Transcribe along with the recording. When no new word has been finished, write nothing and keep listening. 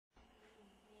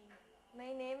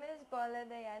My name is Paula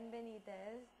Dianne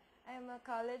Benitez. I am a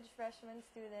college freshman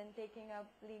student taking up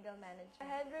legal management. The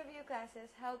head review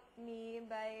classes helped me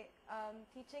by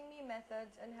teaching me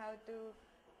methods on how to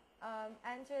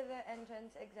answer the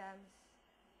entrance exams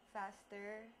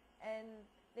faster, and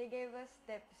they gave us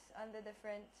tips on the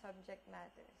different subject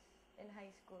matters in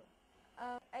high school.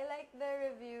 I like the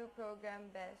review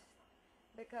program best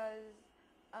because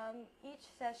each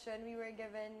session we were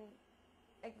given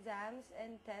exams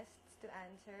and tests to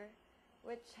answer,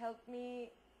 which helped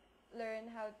me learn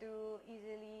how to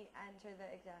easily answer the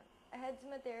exam. Ahead's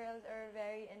materials are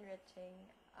very enriching.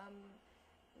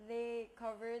 They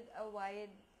covered a wide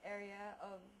area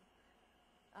of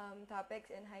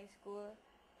topics in high school,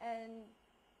 and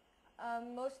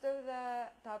most of the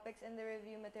topics in the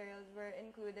review materials were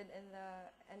included in the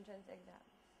entrance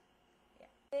exams. Yeah.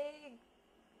 They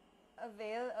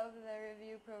avail of the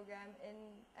review program in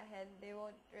Ahead, they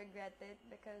won't regret it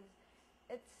because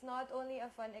it's not only a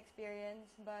fun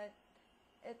experience, but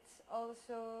it's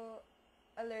also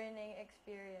a learning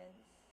experience.